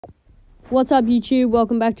What's up YouTube?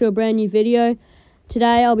 Welcome back to a brand new video.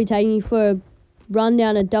 Today I'll be taking you for a run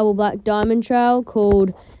down a double black diamond trail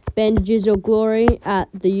called Bandages or Glory at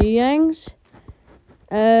the Yuyangs.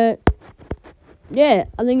 Yeah,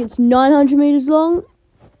 I think it's 900 meters long.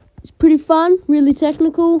 It's pretty fun, really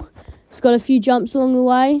technical. It's got a few jumps along the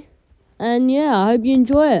way. And yeah, I hope you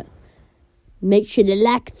enjoy it. Make sure to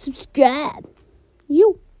like and subscribe.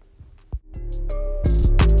 You.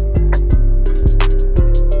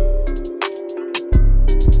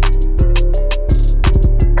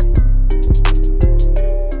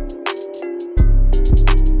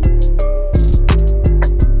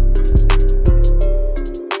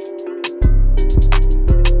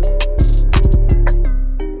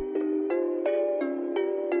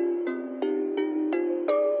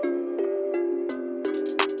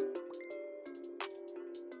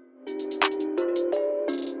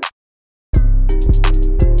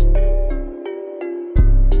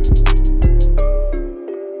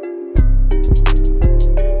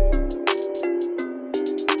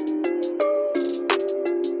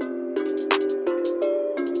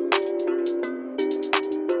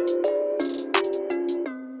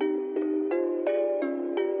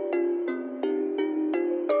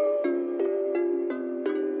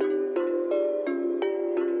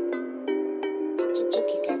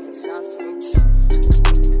 You got the sauce, bitch.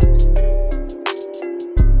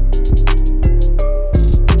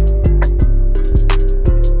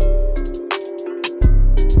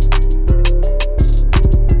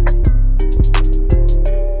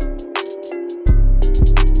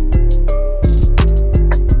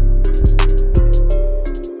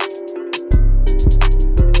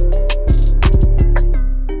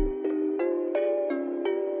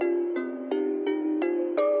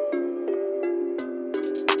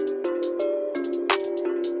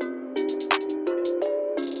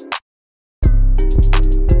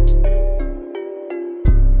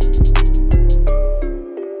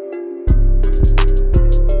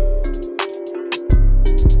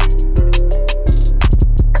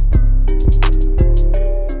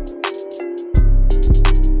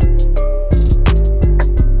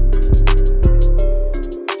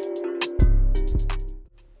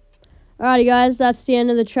 Alrighty guys, that's the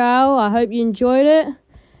end of the trail. I hope you enjoyed it.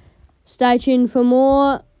 Stay tuned for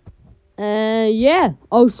more. Yeah,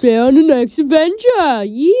 I'll see you on the next adventure.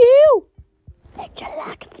 You. Make sure to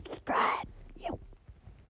like and subscribe.